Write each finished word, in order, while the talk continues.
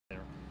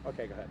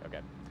Okay, go ahead.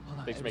 Okay. Hold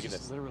on, Thanks for it was making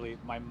just this. literally,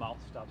 my mouth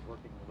stopped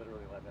working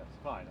literally like this.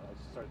 Fine, I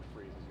just started to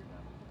freeze as you're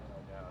done.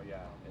 Oh, no,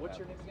 yeah.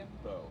 What's your name again?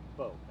 Beau.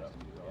 Beau. Nice to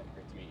meet you. Yeah,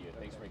 great to meet you.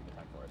 Thanks for making the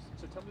time for us.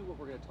 So tell me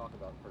what we're going to talk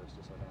about first,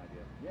 just so I have an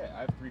idea. Yeah,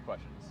 I have 3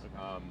 questions.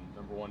 Okay.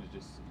 Number one is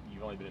just,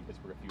 you've only been in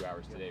Pittsburgh a few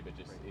hours today, but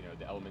just, Great.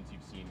 the elements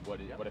you've seen,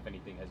 what if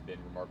anything has been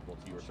remarkable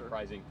to you or Sure.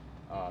 surprising?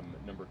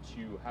 Number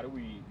 2, how do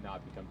we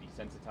not become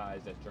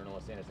desensitized as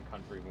journalists and as a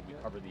country when we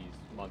cover these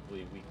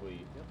monthly,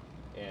 weekly?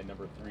 And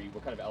number 3,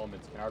 what kind of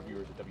elements can our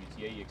viewers at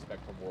WTAE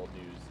expect from world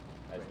news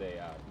as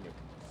they,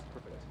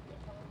 Perfect.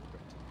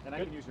 And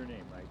I can use your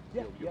name, right?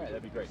 Yeah, You'll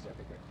that'd be great.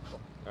 Okay, great. Cool.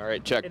 All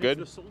right, check. And Good.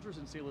 it's the Soldiers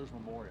and Sailors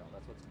Memorial.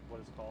 That's what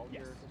it's called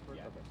Yes. here in Pittsburgh?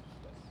 Yeah. Okay.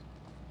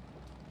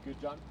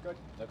 Good, John? Good.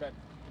 Okay.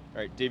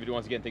 All right, David,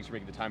 once again, thanks for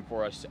making the time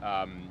for us.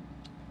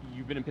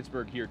 You've been in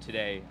Pittsburgh here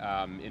today,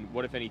 and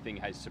what, if anything,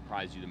 has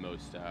surprised you the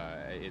most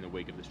in the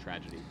wake of this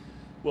tragedy?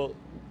 Well,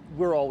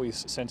 we're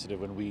always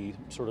sensitive when we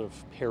sort of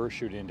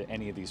parachute into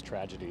any of these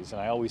tragedies,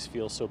 and I always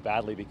feel so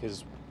badly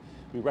because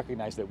we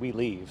recognize that we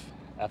leave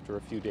after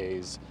a few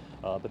days,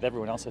 but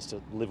everyone else has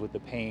to live with the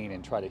pain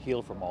and try to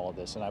heal from all of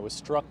this. And I was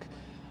struck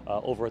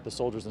over at the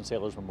Soldiers and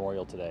Sailors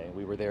Memorial today.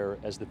 We were there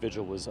as the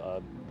vigil was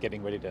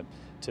getting ready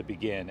to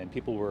begin, and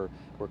people were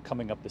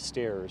coming up the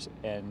stairs,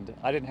 and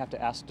I didn't have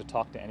to ask to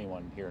talk to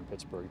anyone here in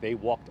Pittsburgh. They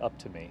walked up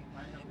to me,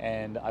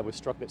 and I was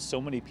struck that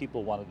so many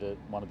people wanted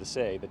to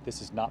say that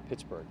this is not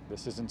Pittsburgh,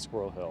 this isn't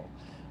Squirrel Hill.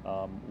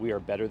 We are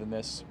better than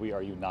this, we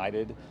are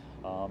united,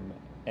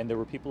 and there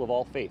were people of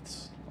all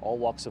faiths, all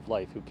walks of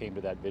life who came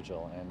to that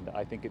vigil, and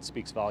I think it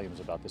speaks volumes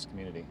about this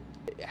community.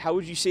 How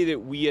would you say that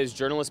we as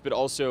journalists, but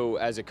also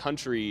as a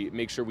country,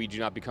 make sure we do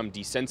not become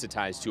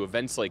desensitized to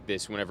events like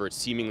this whenever it's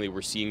seemingly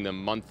we're seeing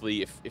them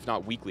monthly, if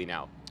not weekly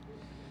now?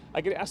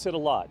 I get asked it a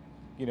lot,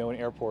 in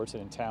airports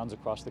and in towns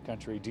across the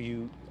country.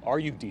 Are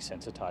you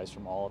desensitized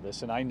from all of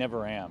this? And I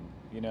never am.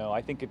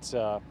 I think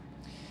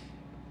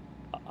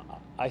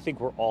I think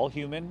we're all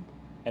human.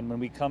 And when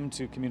we come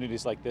to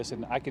communities like this,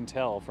 and I can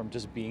tell from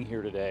just being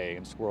here today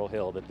in Squirrel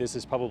Hill that this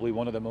is probably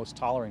one of the most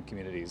tolerant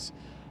communities,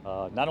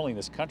 not only in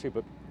this country,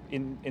 but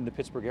in the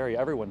Pittsburgh area.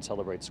 Everyone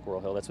celebrates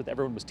Squirrel Hill. That's what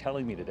everyone was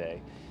telling me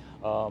today.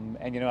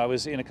 And I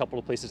was in a couple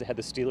of places that had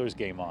the Steelers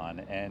game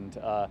on, and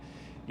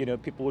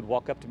people would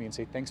walk up to me and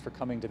say, thanks for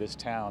coming to this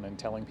town and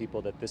telling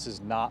people that this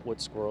is not what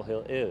Squirrel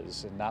Hill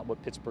is and not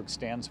what Pittsburgh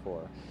stands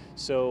for.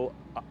 So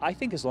I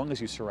think as long as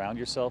you surround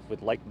yourself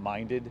with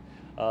like-minded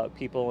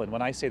people, and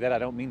when I say that, I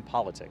don't mean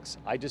politics.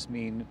 I just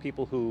mean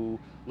people who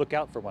look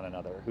out for one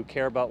another, who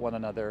care about one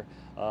another,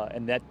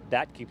 and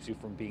that keeps you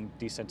from being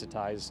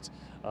desensitized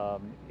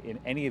in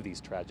any of these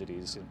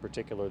tragedies, in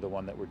particular the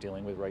one that we're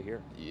dealing with right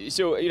here.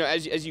 So,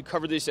 as you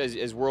cover this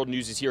as world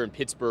news is here in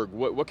Pittsburgh,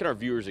 what can our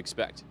viewers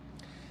expect?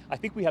 I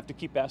think we have to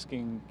keep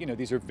asking,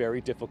 these are very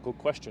difficult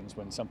questions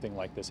when something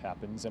like this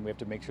happens, and we have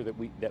to make sure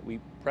that we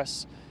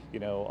press,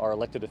 our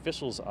elected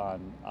officials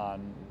on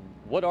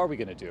what are we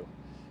going to do,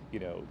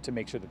 to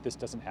make sure that this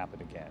doesn't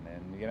happen again.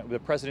 And the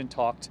president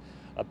talked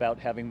about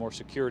having more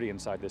security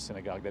inside the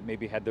synagogue, that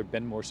maybe had there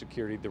been more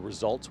security, the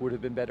results would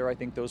have been better. I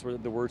think those were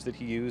the words that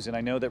he used, and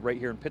I know that right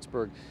here in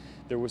Pittsburgh,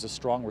 there was a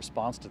strong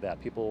response to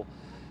that. People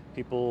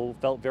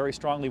felt very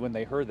strongly when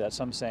they heard that,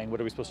 some saying,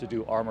 what are we supposed to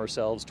do, arm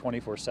ourselves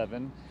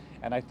 24/7?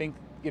 And I think,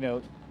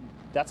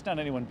 that's not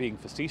anyone being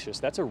facetious.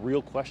 That's a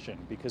real question,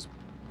 because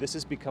this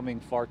is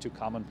becoming far too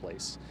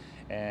commonplace.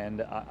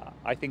 And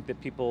I think that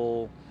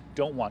people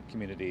don't want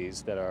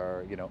communities that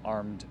are,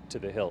 armed to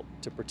the hilt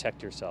to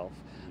protect yourself.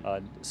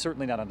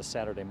 Certainly not on a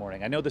Saturday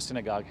morning. I know the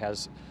synagogue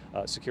has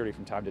security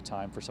from time to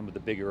time for some of the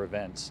bigger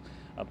events,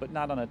 but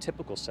not on a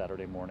typical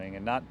Saturday morning,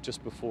 and not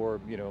just before,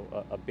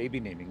 a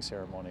baby naming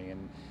ceremony.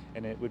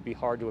 And it would be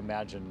hard to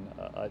imagine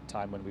a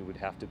time when we would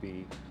have to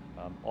be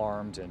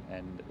armed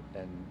and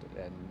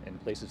in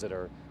places that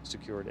are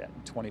secured at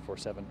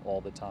 24/7 all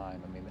the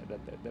time. I mean,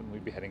 then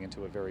we'd be heading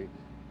into a very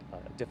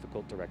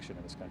difficult direction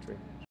in this country.